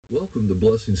Welcome to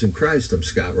Blessings in Christ. I'm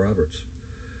Scott Roberts.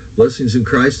 Blessings in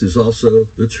Christ is also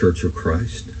the Church of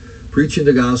Christ, preaching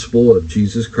the gospel of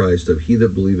Jesus Christ, of he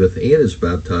that believeth and is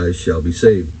baptized shall be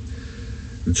saved.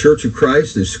 The Church of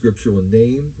Christ is scriptural in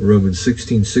name, Romans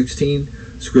 16:16,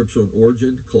 scriptural in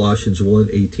origin, Colossians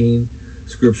 1:18,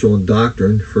 scriptural in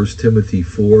doctrine, 1 Timothy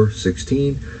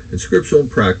 4:16, and scriptural in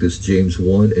practice, James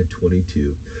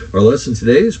 1:22. Our lesson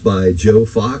today is by Joe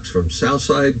Fox from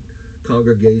Southside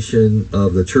Congregation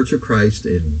of the Church of Christ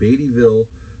in Beattyville,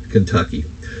 Kentucky.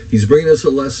 He's bringing us a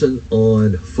lesson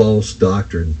on false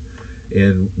doctrine,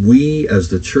 and we as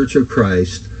the Church of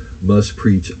Christ must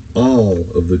preach all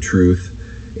of the truth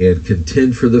and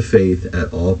contend for the faith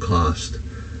at all cost.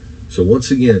 So once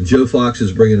again, Joe Fox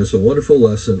is bringing us a wonderful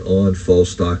lesson on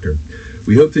false doctrine.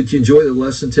 We hope that you enjoy the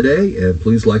lesson today, and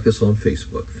please like us on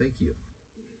Facebook. Thank you.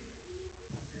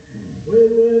 When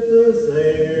with the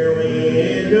Savior we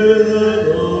enter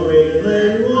the glory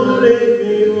land, won't it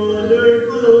be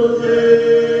wonderful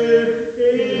there?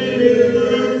 Into the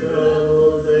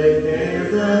troubles and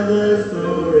cares of the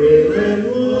story land,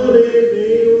 won't it be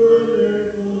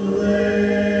wonderful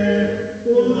there?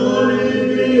 Won't it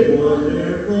be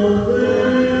wonderful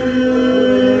there?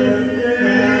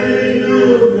 Having no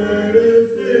burdens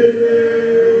to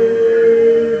bear,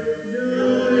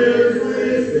 joyously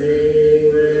singing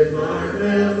with heart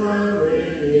bells are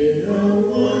ringing, oh,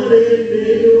 won't it be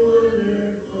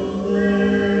wonderful there?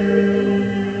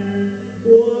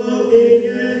 Walking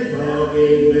and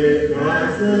talking with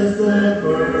Christ the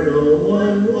supernal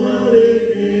one, won't it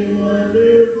be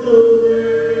wonderful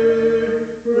there?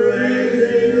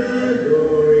 Praising,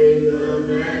 adoring the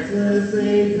matchless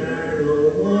eternal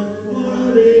one,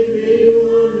 won't it be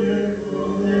wonderful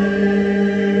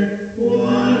there?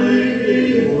 Won't it be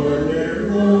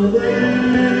wonderful there?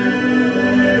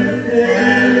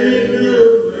 Having no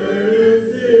burdens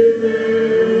to bear,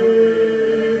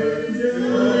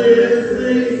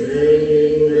 joyously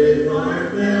singing with heart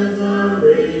bells are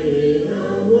ringing,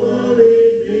 oh, won't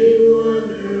it be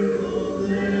wonderful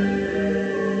there?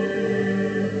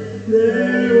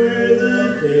 There where the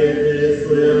tempest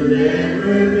will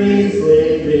never be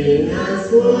sweeping us,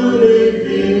 won't it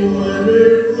be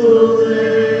wonderful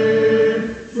there?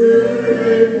 Sure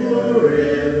and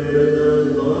forever the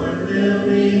Lord will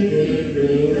be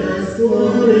keeping us,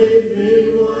 won't it be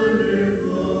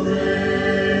wonderful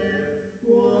there?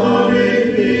 Won't it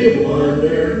be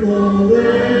wonderful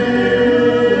there?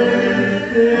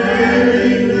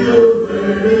 Having no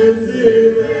burden to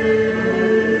bear,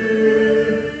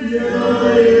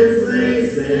 joyously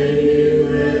singing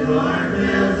with heart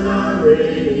bells are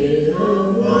ringing, oh,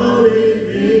 won't it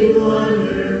be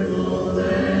wonderful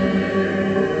there?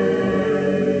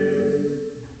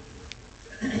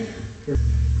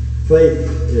 Faith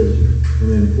is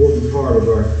an important part of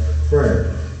our prayer.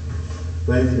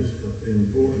 Faith is an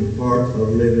important part of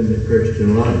living the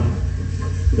Christian life.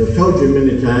 I've told you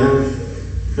many times,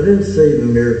 I didn't see the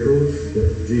miracles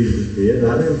that Jesus did.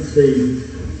 I didn't see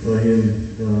him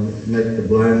make the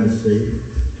blind to see,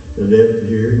 the deaf to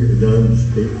hear, the dumb to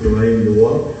speak, the lame to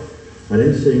walk. I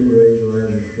didn't see him raise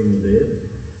Lazarus from the dead.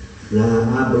 But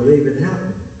I believe it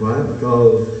happened. Why?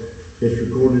 Because it's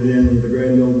recorded in the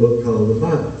great old book called the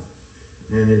Bible.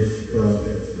 And it's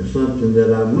something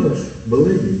that I must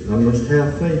believe. I must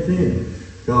have faith in.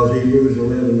 Because Hebrews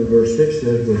 11 and verse 6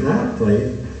 says, without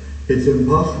faith, it's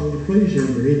impossible to please him,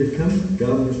 for he that cometh,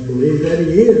 God must believe that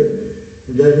he is,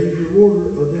 and that he's rewarder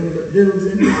of them that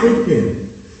diligently seek him.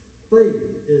 Faith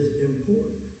is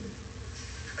important.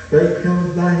 Faith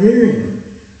comes by hearing,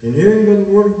 and hearing by the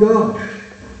word of God.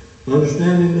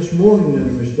 Understanding this morning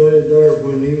that we studied there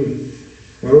when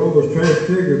our Lord was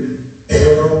transfigured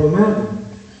there on the mountain.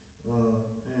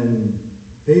 And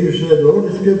Peter said, Lord,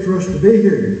 it's good for us to be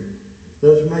here.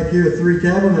 Let us make here 3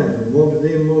 tabernacles, one for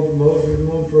thee, and one for Moses, and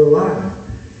one for Elijah.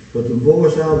 But the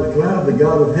voice out of the cloud, the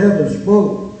God of heaven,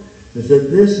 spoke and said,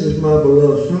 this is my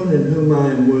beloved Son, in whom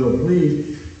I am well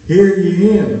pleased. Hear ye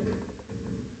him.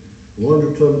 I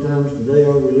wonder sometimes today,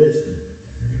 are we listening?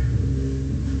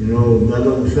 You know, that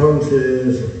old song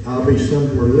says, I'll be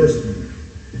somewhere listening.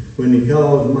 When he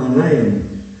calls my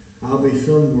name, I'll be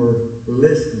somewhere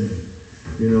listening.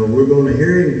 You know, we're going to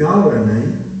hear him call our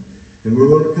name, and we're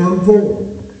going to come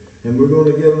forward, and we're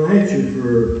going to give an answer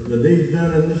for the deeds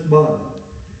done in this body.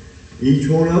 Each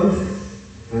one of us,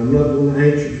 I'm not going to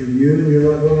answer for you, and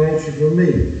you're not going to answer for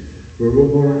me. We're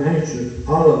going to answer,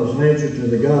 all of us answer to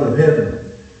the God of heaven,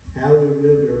 how we've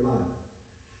lived our life.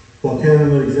 What kind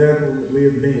of an example that we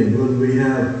have been, whether we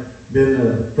have been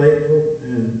a faithful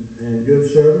and good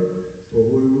servant,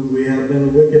 or we have been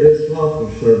a wicked and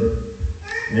slothful servant.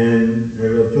 And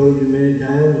as I've told you many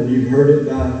times, and you've heard it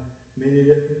by many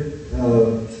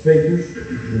different speakers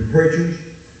and preachers,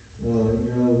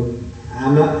 I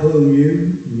might fool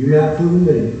you, you might fool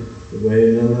me, the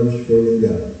way none of us fooling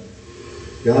God.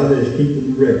 God is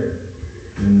keeping the record.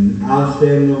 And I'll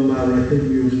stand on my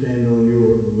record, you'll stand on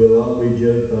yours, but we'll all be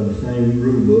judged by the same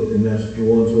rule book, and that's the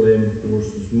ones laying before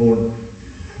us this morning.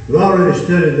 We've already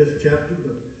studied this chapter,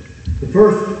 but the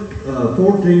first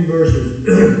 14 verses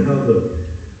of the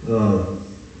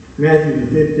Matthew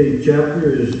the 15th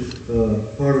chapter is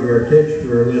part of our text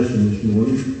for our lesson this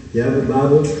morning. If you have a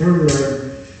Bible, turn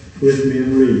there with me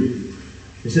and read.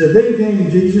 It says, Then came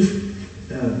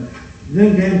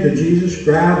to Jesus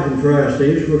scribes and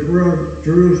Pharisees, which were of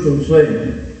Jerusalem,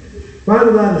 saying, Why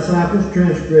do thy disciples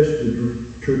transgress the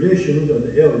traditions of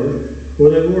the elders, for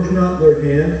they wash not their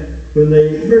hands when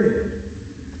they eat bread?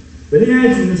 But he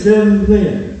answered and said unto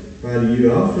them, Why do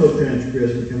you also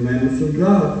transgress the commandments of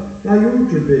God by your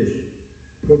tradition?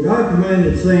 For God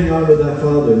commanded, saying, Honor thy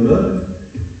father and mother,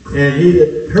 and he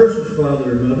that curses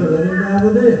father and mother, let him die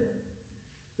the death.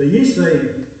 But ye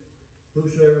say,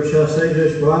 Whosoever shall save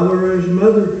his father or his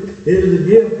mother, it is a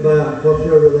gift by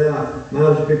whatsoever thou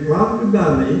mightest be profited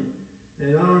by me,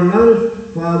 and honor not his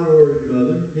father or his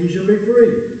mother, he shall be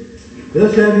free.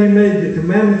 Thus have ye made the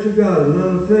commandments of God of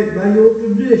none effect by your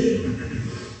tradition.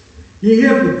 Ye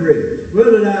hypocrites,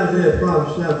 well did Isaiah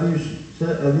prophesy of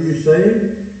you, saying,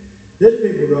 This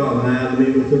people draw nigh to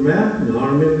me with their mouth, and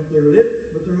honor me with their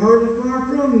lips, but their heart is far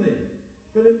from me.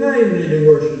 But in vain they do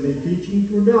worship me, teaching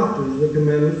for doctrines the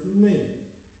commandments of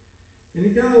men. And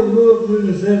he called the multitude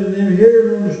and said to them,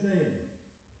 Hear and understand.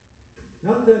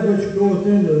 Not that which goeth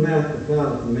into the mouth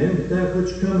defileth a man, but that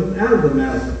which cometh out of the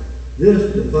mouth,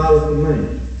 this defileth a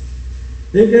man.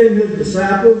 Then came his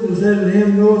disciples and said to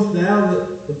him, Knowest thou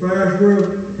that the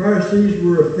Pharisees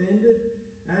were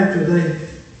offended after they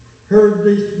heard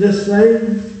this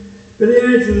saying? But he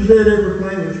answered and said, Every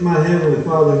plant which my heavenly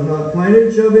Father has not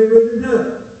planted shall be rooted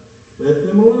up. Let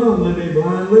them alone, they be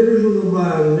blind leaders of the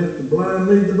blind, and if the blind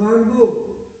lead the blind,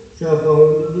 both shall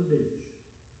fall into the ditch.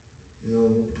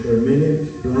 There are many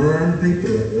blind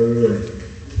people out there.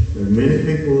 There are many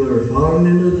people that are falling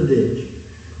into the ditch.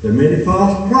 There are many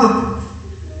false prophets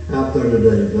out there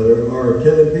today that are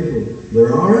telling people,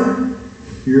 they're all right.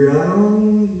 You're out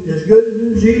on as good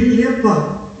as Jesus hip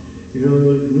hop.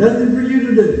 There's nothing for you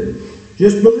to do.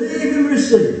 Just believe and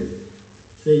receive.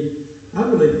 See, I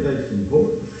believe faith is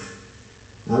important.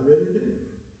 I really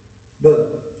do.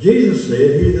 But Jesus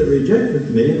said, He that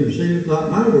rejecteth me and receiveth not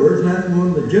my words, hath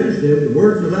one that judged him. The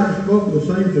words that I have spoken, the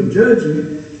same shall judge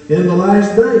him in the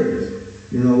last days.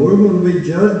 We're going to be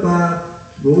judged by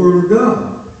the Word of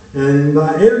God, and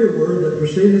by every word that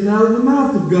proceedeth out of the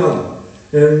mouth of God.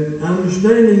 And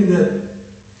understanding that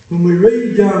when we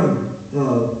read John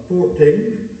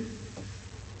 14,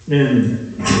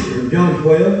 and John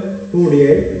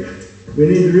 12:48, we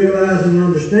need to realize and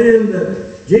understand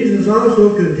that Jesus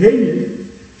also continued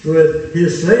with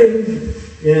his saying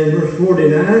in verse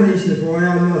 49. He said, For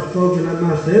I have not spoken of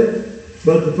myself,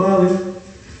 but the Father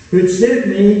which sent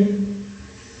me,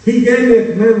 He gave me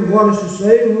a commandment of what I should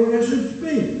say and what I should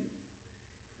speak.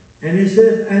 And he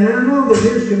says, And I know that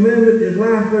His commandment is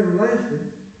life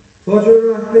everlasting.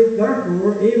 Whatsoever I speak,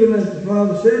 therefore, even as the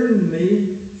Father said unto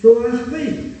me, so I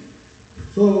speak.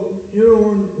 So,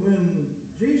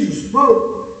 when Jesus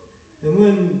spoke, and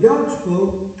when God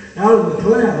spoke out of the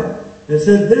cloud and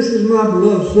said, This is my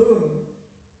beloved Son,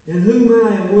 in whom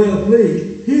I am well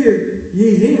pleased, hear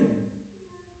ye Him.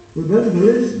 We better be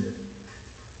listening.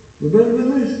 We better be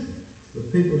listening.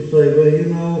 But people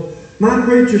say, Well, my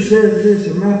preacher says this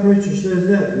and my preacher says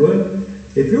that. Well,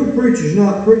 if your preacher's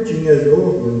not preaching as the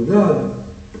oracle of God,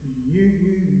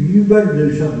 you better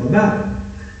do something about it.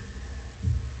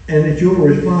 And it's your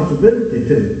responsibility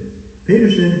to. Peter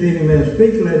said, If any man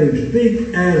speak, let him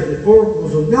speak as the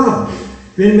oracles of God.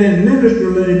 If any man minister,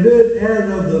 let him do it as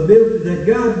of the ability that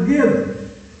God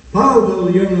giveth. Paul told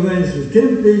the young evangelist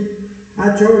Timothy,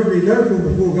 I charge thee therefore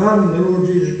before God and the Lord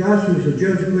Jesus Christ, who is the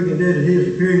judge of quick and dead, at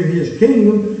His appearing in His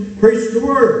kingdom, preach the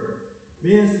word.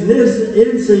 Be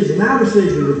in season, out of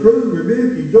season, reprove,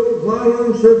 rebuke, exhort,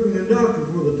 long suffering, and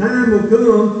doctrine. For the time will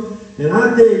come, and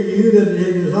I tell you that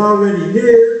it is already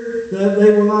near, that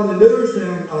they will not endure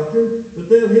sound doctrine, but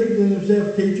they'll heap to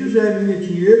themselves teachers having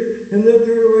itchy ears, and they'll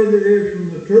turn away their ears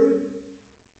from the truth,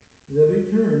 and they'll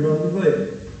be turned on the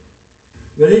faith.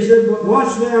 But he said, But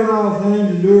watch thou in all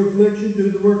things, endure affliction,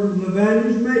 do the work of an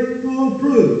evangelist, make full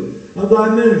proof of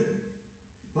thy ministry.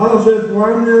 Paul said, For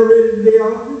I am now ready to be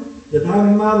offered, the time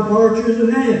of my departure is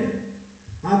at hand.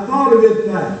 I fought a good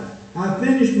fight. I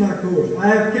finished my course. I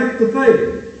have kept the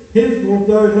faith. henceforth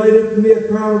there is laid up to me a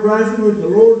crown of righteousness, which the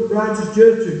Lord, the righteous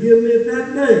judge, shall give me at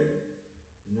that day.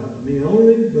 And not to me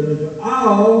only, but unto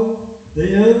all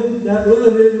them that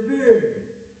love his appearing.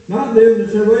 Not them that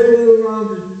say, wait a little while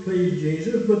to please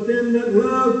Jesus, but them that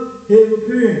love his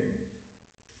appearing.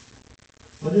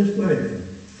 I just think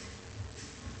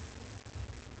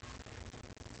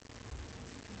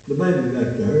the baby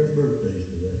back there, his birthday's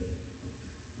today.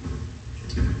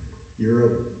 Year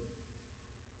old.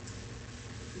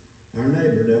 Our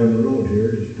neighbor down the road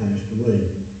here just passed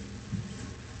away.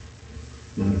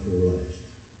 Night before last.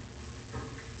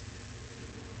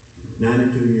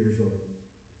 92 years old.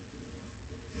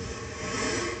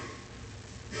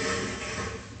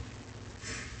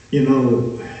 You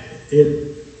know,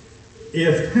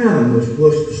 if time was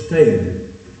supposed to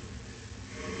stand,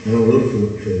 I don't look for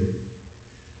it to,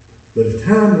 but if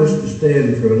time was to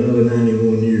stand for another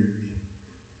 91 years,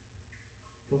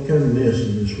 what kind of mess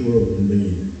is this world going to be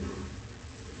in?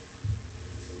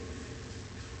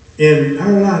 In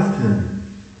our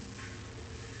lifetime,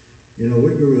 you know,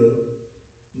 we grew up,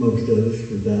 most of us,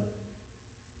 without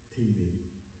TV,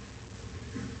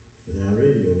 without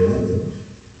radio, a lot of us.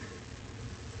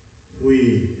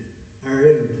 Our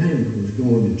entertainment was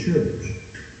going to church.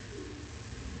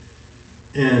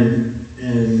 And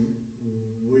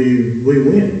we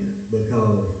went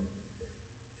because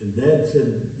Dad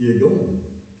said, you're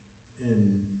going.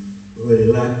 And whether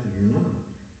you liked it or not.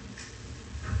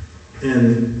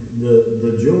 And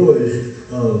the joys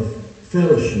of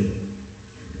fellowship.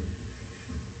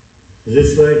 I was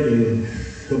just thinking,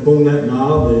 up on that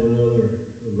knob is another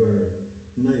of our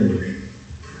neighbors.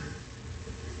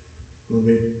 Going to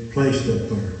be placed up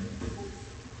there.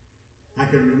 I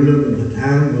can remember the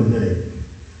time when they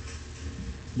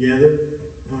gathered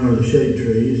under the shade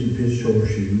trees and pitched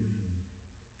horseshoes and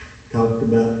talked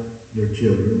about their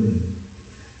children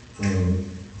and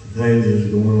things that was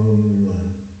going on in their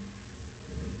life.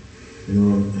 You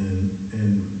know,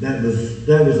 and that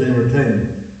was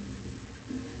entertainment.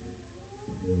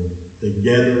 You know, they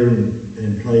gather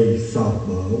and play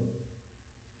softball,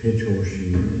 pitch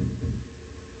horseshoes,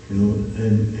 you know,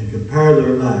 and compare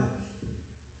their lives.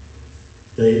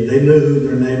 They knew who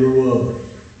their neighbor was.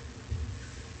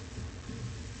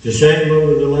 It's a shame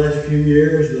over the last few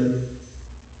years that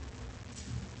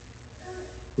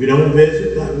we don't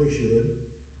visit like we should.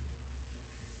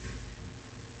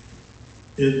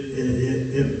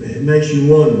 It makes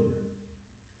you wonder.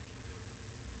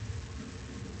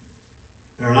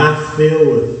 Our life's filled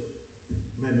with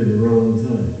maybe the wrong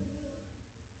thing.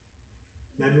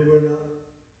 Maybe we're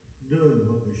not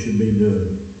doing what we should be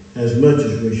doing as much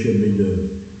as we should be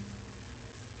doing.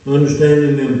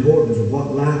 Understanding the importance of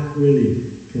what life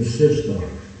really consists of.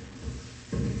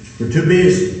 We're too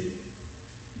busy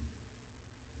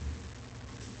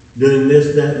doing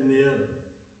this, that, and the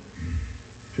other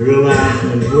to realize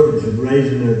the importance of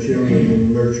raising our children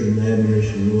and nurturing the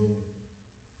admonition of the Lord.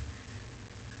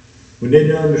 We need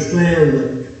to understand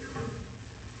that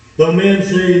though men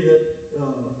say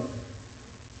that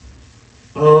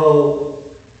all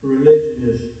religion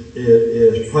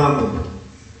is profitable,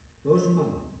 those are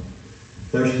not.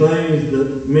 There's things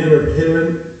that men are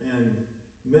killing and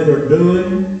men are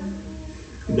doing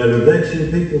that are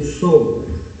vexing people's souls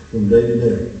from day to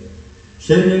day,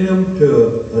 sending them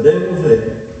to a devil's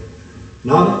hell,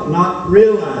 not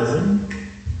realizing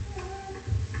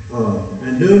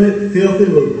and doing it filthy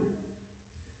lucre.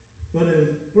 But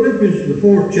in Philippians, the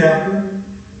 4th chapter,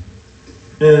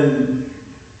 and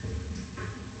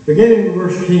beginning with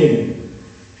verse 10,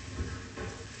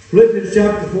 Philippians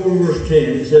chapter 4, verse 10,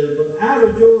 it says, but I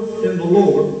rejoice in the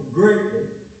Lord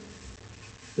greatly,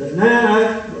 that now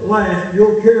at last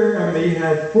your care of me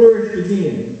hath flourished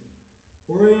again,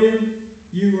 wherein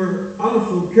you were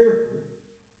also careful,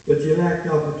 but you lacked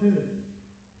opportunity.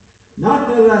 Not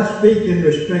that I speak in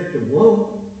respect of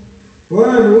want, for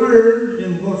I have learned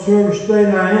in whatsoever state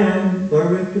I am,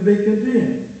 therewith to be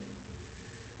content.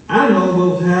 I know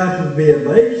both how to be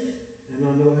abased, and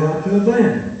I know how to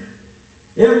abound.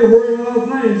 Everywhere in all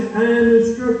things I am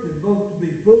instructed both to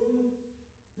be full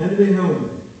and to be hungry,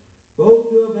 both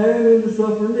to abound and to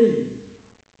suffer need.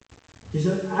 He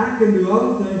said, I can do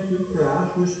all things through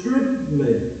Christ which strengthens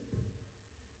me.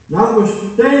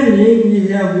 Notwithstanding, ye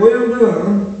have well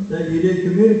done that ye did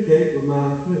communicate with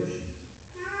my affliction.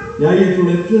 Now ye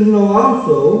Philippians know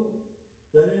also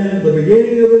that in the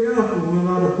beginning of the gospel, when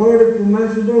I departed from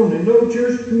Macedonia, no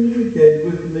church communicated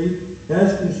with me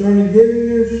as concerning giving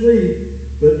and receiving,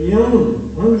 but ye only,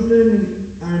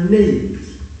 understanding our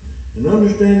needs, and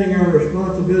understanding our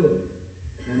responsibility,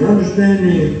 and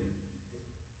understanding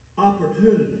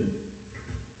opportunity.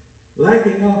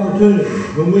 lacking opportunity.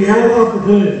 When we have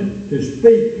opportunity to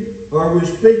speak, are we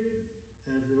speaking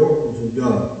as the oracles of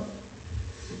God?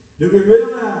 Do we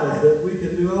realize that we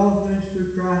can do all things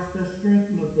through Christ that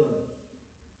strengtheneth us?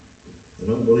 I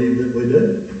don't believe that we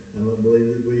do. I don't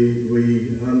believe that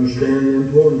we understand the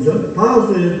importance of it.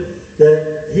 Paul said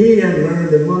that he had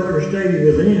learned in whatever state he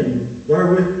was in,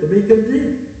 therewith to be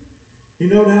content. He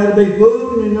knowed how to be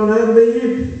full and he knowed how to be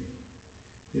empty.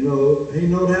 You know, he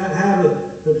knowed how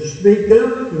to speak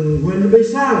up and when to be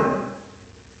silent.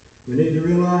 We need to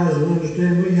realize and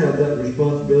understand we have that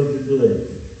responsibility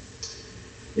today.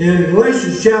 In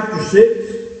Galatians chapter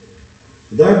 6,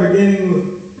 there beginning with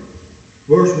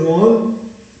verse 1,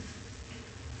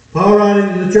 Paul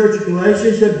writing to the church of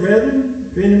Galatia said,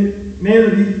 Brethren, if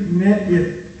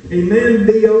a man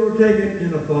be overtaken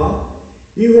in a fault,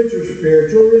 you which are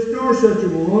spiritual, restore such a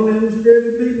one in the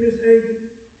spirit of meekness,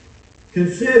 and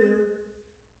consider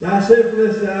thyself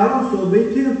lest thou also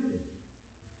be tempted.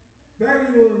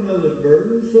 Bearing one another's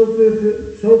burdens, so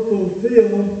fulfill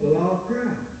the law of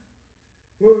Christ.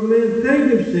 For if a man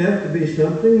think himself to be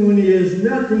something, when he is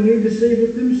nothing, he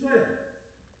deceiveth himself.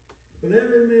 But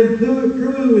every man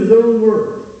prove his own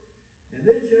work, and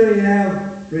then shall he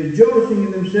have rejoicing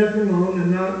in himself alone,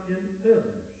 and not in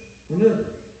others.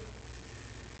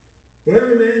 For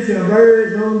every man shall bear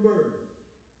his own burden.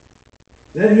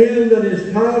 Let him that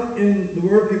is taught in the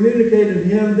word communicate in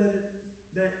him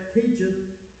that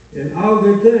teacheth in all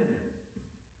good things.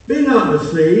 Be not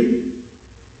deceived.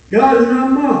 God is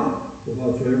not mocked. For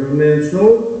whatsoever a man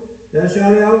soweth, that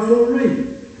shall he also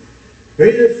reap. For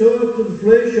he that soweth to the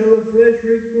flesh shall of the flesh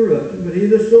reap corruption, but he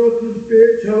that soweth to the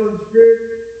Spirit shall of the Spirit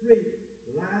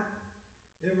reap life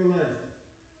everlasting.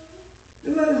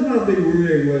 And let us not be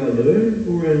weary in well-doing,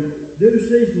 for in due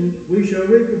season we shall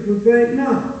reap if we faint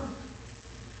not.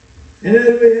 And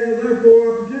as we have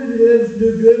therefore opportunity, let us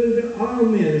do good unto all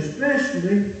men,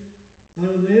 especially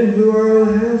unto them who are of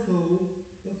the household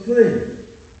of faith.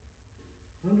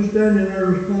 Understanding our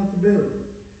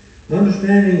responsibility,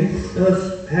 understanding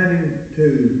us having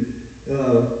to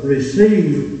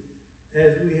receive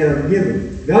as we have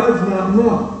given. God's not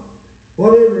mocked.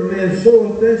 Whatever a man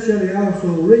soweth, that shall he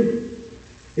also reap.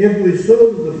 If we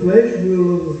sow to the flesh, we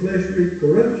will of the flesh reap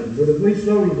corruption. But if we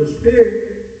sow to the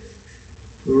Spirit,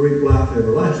 we'll reap life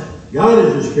everlasting. God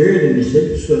is the Spirit, and He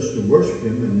seeks us to worship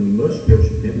Him, and we must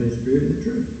worship Him in spirit and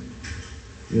truth.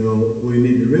 You know, we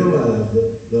need to realize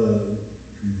that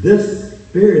this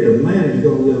spirit of man is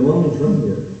going to live on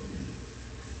somewhere.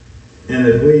 And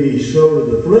if we sow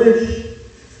to the flesh,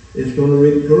 it's going to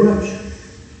reap corruption.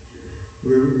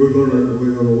 We're going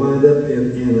to wind up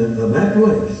in a bad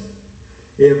place.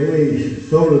 If we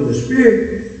sow to the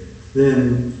Spirit,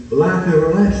 then life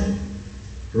everlasting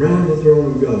around the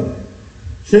throne of God.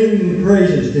 Singing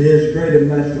praises to His great and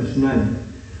matchless name.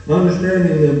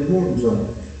 Understanding the importance of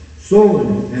it.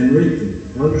 Sowing and reaping.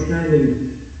 Understanding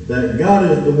that God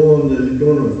is the one that is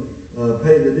going to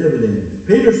pay the dividend.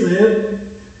 Peter said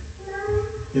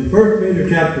in 1 Peter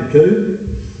chapter 2,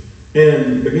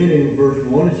 and beginning with verse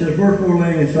 1, it says, Wherefore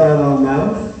laying aside all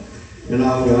malice, and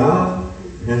all guile,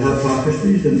 and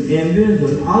hypocrisies, and envies,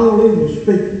 and all evil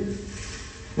speaking.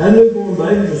 As newborn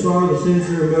babes, desire the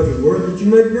sincere milk of the word, that you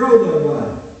may grow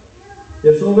thereby.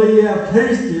 If so be ye have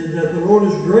tasted that the Lord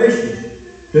is gracious,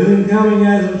 to whom coming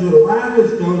as unto a lively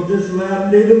stone,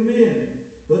 disallowed indeed of men,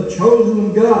 but chosen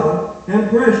of God, and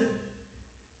precious.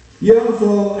 Ye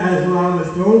also, as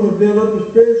lively stones, are built up a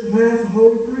spiritual house, a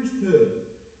holy priesthood,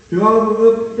 to offer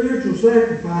up spiritual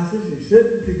sacrifices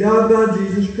accepted to God by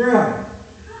Jesus Christ.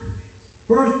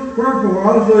 Wherefore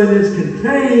also it is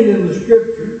contained in the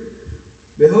Scripture,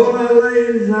 Behold, I lay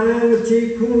in Zion the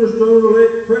chief cornerstone,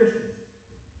 elect precious,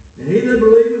 and he that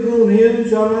believeth on him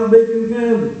shall not be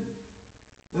confounded.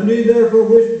 Unto you therefore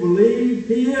which believe,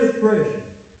 he is precious.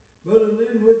 But in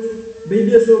them which be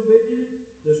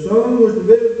disobedient, the stone which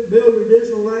the builder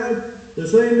disallowed, the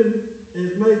same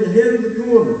is made the head of the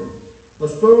corner, a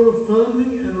stone of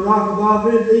stumbling and a rock of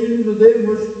offense, even to them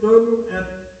which stumble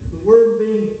at the word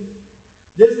being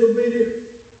disobedient,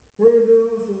 whereunto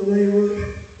also they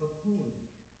were appointed.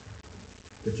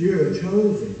 But you are a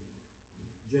chosen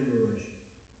generation,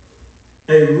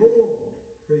 a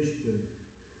royal priesthood,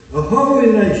 a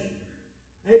holy nation,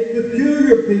 a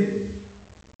peculiar people,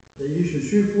 that you should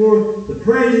shew forth the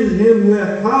praises of Him who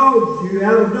hath called you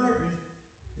out of darkness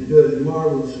into His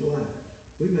marvelous light.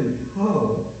 We've been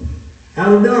called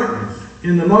out of darkness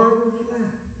in the marvelous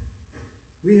light.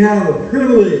 We have a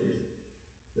privilege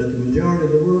that the majority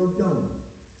of the world don't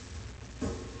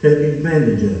take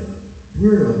advantage of.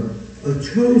 We're a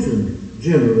chosen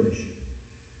generation.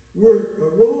 We're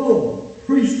a royal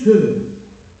priesthood,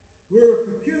 We're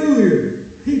a peculiar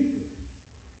people.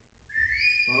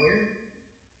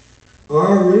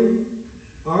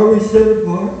 Are we set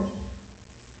apart?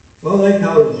 Well, they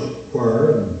call us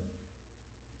queer and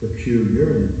peculiar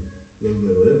and a little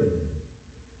bit of everything.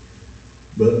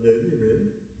 But do they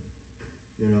really?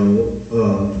 You know,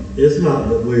 it's not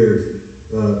that we're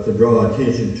to draw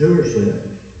attention to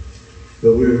ourselves,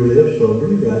 but we're to live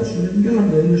soberly, righteously, and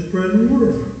godly in this present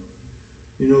world.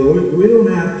 You know, we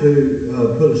don't have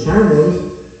to put a sign on us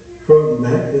from the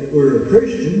back that we're a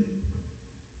Christian.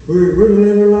 We're to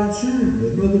let our light shine.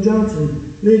 As Brother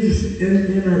Johnson leads us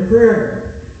in our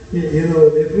prayer. You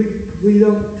know, if we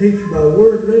don't teach by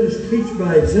word, let us teach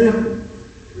by example.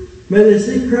 May they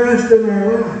see Christ in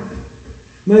our life.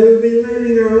 May we be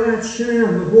letting our light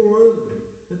shine before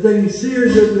others, that they can see our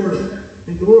good work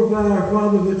and glorify our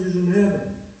Father which is in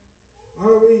heaven.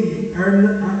 Are we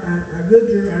our good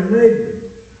to our neighbor?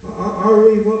 Are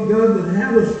we what God would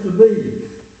have us to be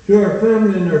to our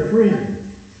family and our friends?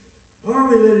 Are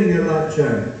we letting our light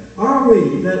shine? Are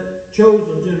we that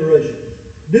chosen generation?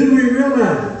 Do we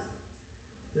realize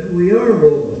that we are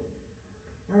royal?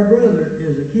 Our brother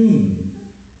is a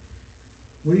king.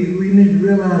 We need to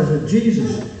realize that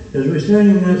Jesus, as we sang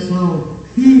in that song,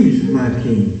 He's my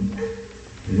king.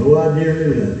 No idea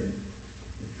who that is.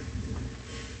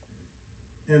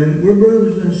 And we're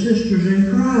brothers and sisters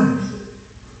in Christ.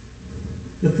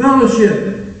 The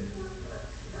fellowship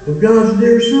of God's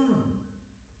dear Son.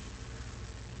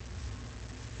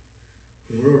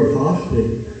 We're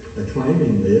falsely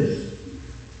acclaiming this.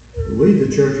 We, the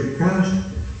Church of Christ,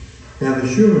 have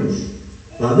assurance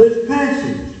by this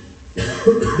passage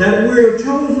that we're a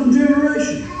chosen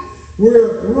generation.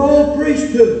 We're a royal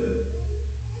priesthood.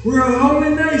 We're a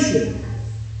holy nation.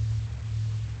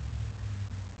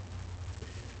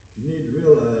 You need to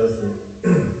realize that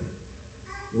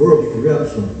the world forgot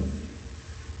something.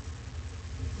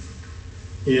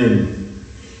 In,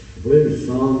 I believe it's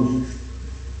Psalms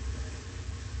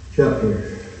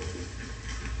chapter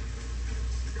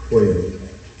 12,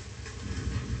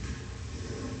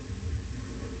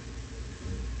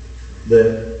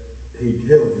 that he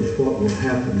tells us what will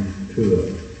happen to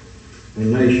a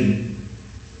nation.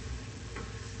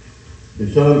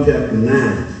 In Psalm chapter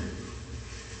 9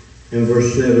 and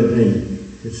verse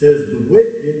 17, it says, "The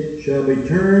wicked shall be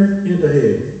turned into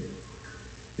hell,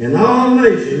 and all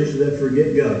nations that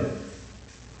forget God."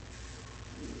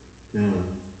 Now,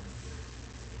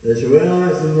 they say, well,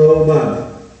 that's in the old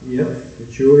Bible. Yep,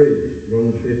 it sure is.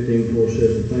 Romans 15:4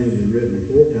 says the things are written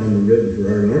aforetime are written for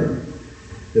our learning,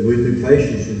 that we through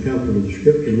patience and comfort of the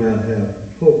Scripture might have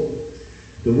hope.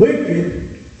 The wicked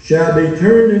shall be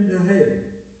turned into hell,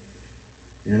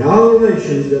 and all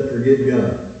nations that forget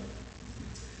God.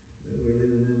 But we're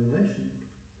living in a nation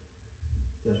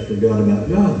that's forgot about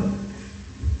God.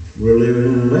 We're living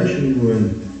in a nation when,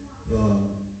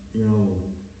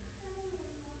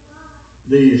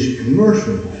 these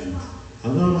commercials, I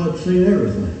thought I'd seen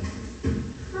everything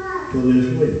for this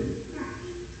week.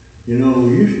 You know,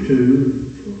 we used to,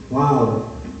 a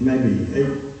while, maybe 8,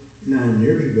 9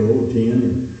 years ago, 10,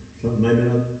 or something, maybe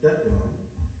not that long,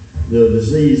 the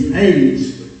disease AIDS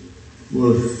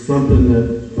was something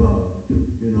that,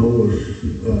 was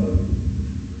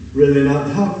really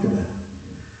not talked about.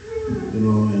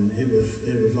 And it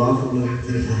was awful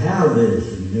to have this,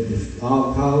 and it was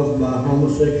all caused by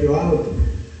homosexuality.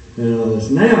 It's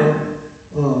now,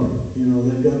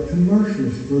 they've got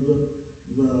commercials for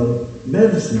the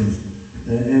medicines,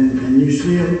 and you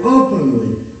see them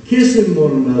openly kissing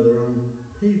one another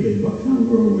on TV. What kind of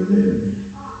world we live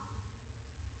in?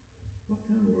 What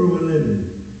kind of world we live in?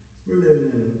 We're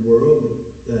living in a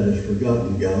world that has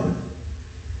forgotten God.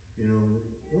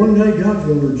 One day God's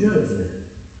going to judge that.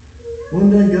 One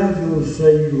day God's going to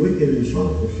say, "You wicked and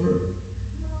slothful servant."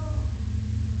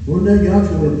 One day God's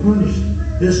going to punish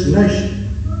this nation.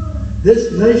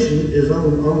 This nation is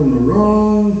on the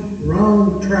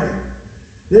wrong track.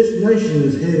 This nation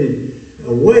is headed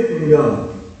away from God.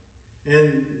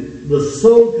 And the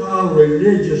so-called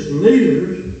religious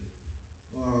leaders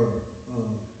are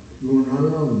going right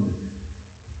along with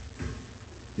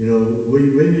it.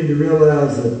 We need to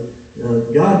realize that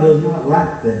God does not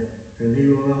like that, and He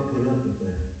will not put up with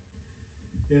that.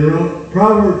 In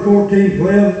Proverbs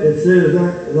 14:12, it says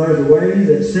that there's a way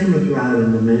that seemeth right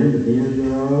in the man, but the end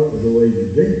thereof is the ways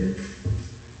of death.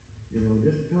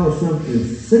 Just because something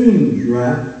seems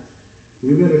right,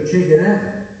 we better check it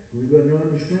out. We better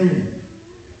understand.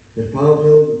 As Paul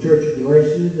told the church of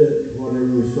Galatia, that whatever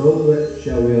we sow, that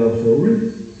shall we also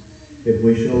reap. If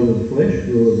we sow to the flesh,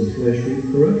 we will of the flesh reap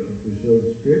corruption. If we sow to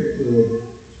the Spirit, we will of the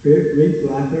Spirit reap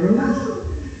life everlasting.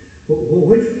 Well,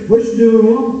 which do we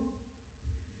want?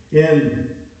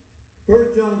 In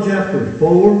 1 John chapter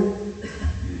 4,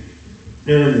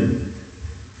 and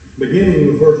beginning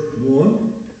with verse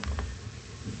 1,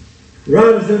 the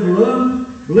writer said,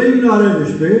 "Beloved, believe not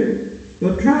every spirit,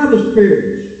 but try the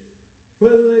spirits,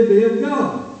 whether they be of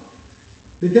God.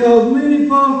 Because many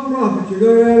false prophets are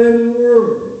going out into the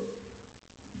world.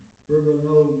 For we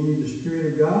know ye the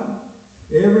Spirit of God.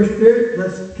 Every spirit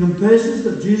that confesses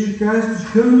that Jesus Christ is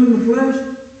come in the flesh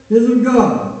is of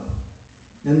God.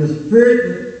 And the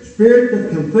spirit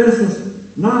that confesses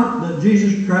not that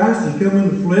Jesus Christ is come in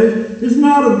the flesh is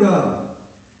not of God.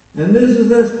 And this is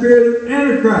that spirit of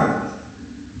Antichrist.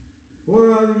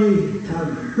 Whereof ye have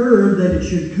heard that it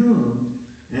should come,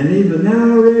 and even now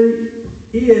already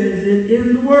is it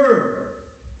in the world."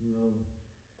 You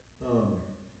know,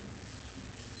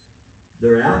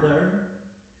 they're out there.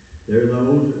 They're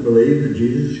those that believe that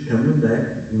Jesus is coming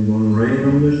back and going to reign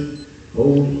on this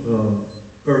old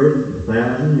earth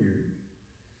 1,000 years.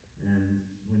 And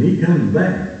when he comes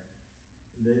back,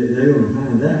 they're going to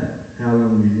find out how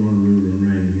long he's going to rule and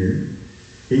reign here.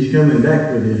 He's coming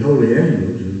back with his holy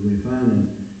angels, as we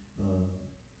find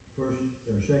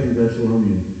in 2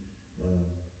 Thessalonians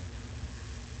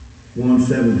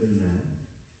 1:7-9.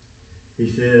 He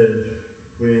says,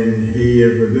 "When he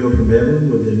is revealed from heaven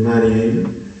with his mighty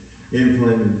angel in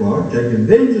flaming fire, taking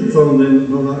vengeance on them that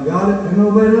know not God and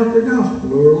obey not the gospel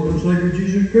of our Lord and Savior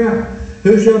Jesus Christ,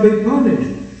 who shall be punished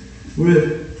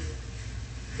with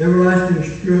everlasting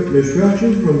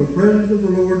destruction from the presence of the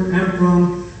Lord and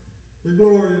from the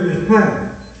glory of his power."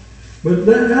 But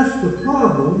that's the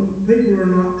problem. People are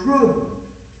not troubled.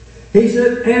 He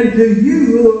said, "And to you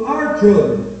who are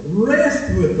troubled, rest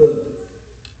with us.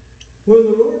 When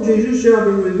the Lord Jesus shall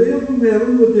be revealed from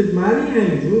heaven with his mighty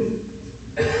angels,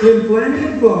 in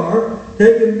flaming fire,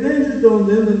 taking vengeance on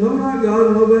them that know not God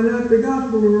and obey not the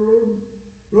gospel of our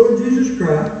Lord Jesus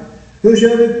Christ, who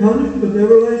shall be punished with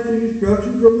everlasting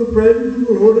destruction from the presence of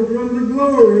the Lord and from the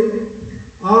glory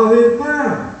of his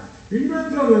power." He's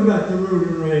not coming back to rule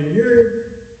and reign here.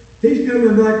 He's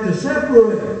coming back to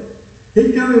separate.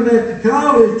 He's coming back to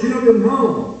call his children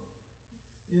home.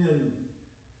 In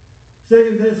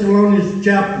 2 Thessalonians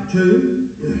chapter 2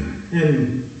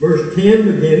 and verse 10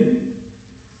 beginning,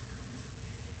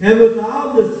 "And with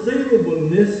all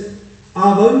deceivableness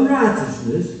of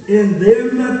unrighteousness in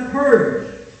them that perish."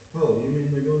 Oh, you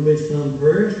mean there's going to be some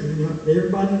perish?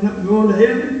 Everybody's not going to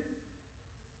heaven?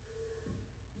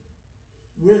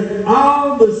 "With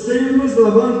all deceivableness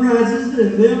of unrighteousness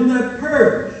in them that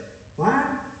perish."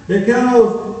 Why?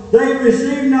 Because they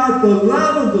receive not the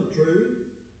love of the truth,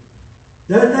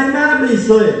 that they might be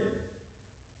saved.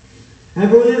 "And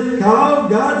for this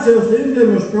cause God shall send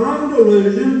them a strong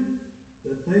delusion,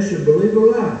 that they should believe a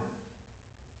lie,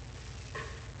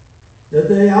 that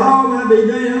they all might be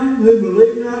damned who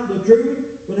believe not the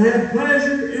truth, but have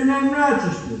pleasure in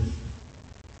unrighteousness."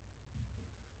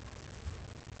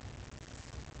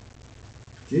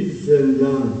 Jesus said in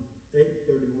John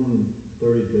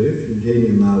 8:31-32, "If you continue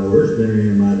in my words, then are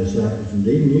you my disciples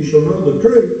indeed, and you shall know the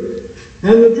truth,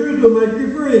 and the truth will make you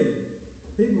free."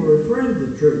 People are afraid of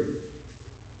the truth.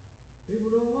 People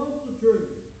don't want the truth.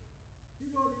 You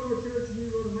go to your church and you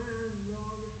go to mine, and you're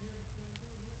all looking at